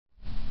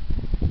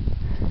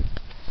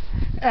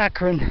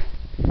Akron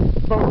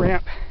boat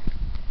ramp.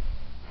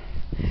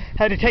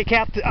 Had to take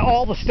out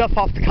all the stuff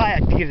off the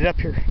kayak to get it up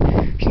here.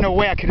 There's no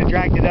way I could have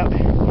dragged it up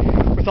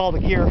with all the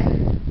gear.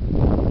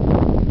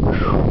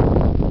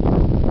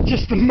 Whew.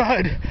 Just the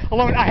mud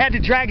alone. I had to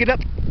drag it up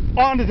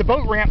onto the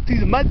boat ramp through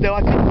the mud though.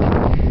 I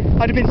couldn't.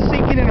 I'd have been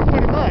sinking in a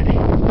foot of mud.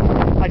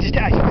 I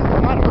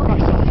might have hurt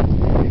myself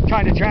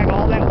trying to drag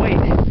all that weight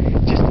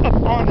just up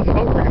onto the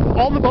boat ramp.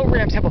 All the boat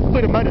ramps have a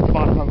foot of mud at the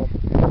bottom of them.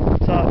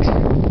 Sucks.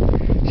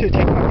 Should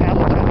have taken my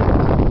paddle and tried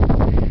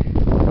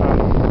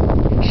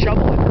to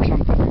shovel it or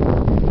something.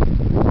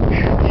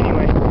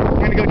 Anyway, I'm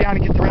going to go down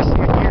and get the rest of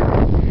my gear.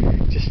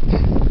 Just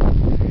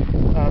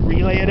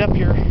relay it up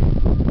here.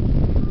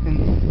 And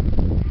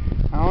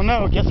I don't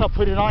know, I guess I'll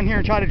put it on here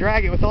and try to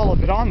drag it with all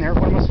of it on there.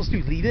 What am I supposed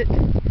to do? Leave it?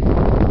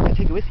 I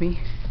take it with me.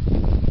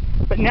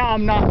 But now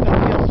I'm not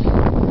uphill.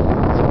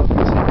 So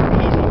it's not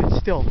easy, but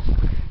still.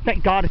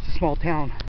 Thank God it's a small town.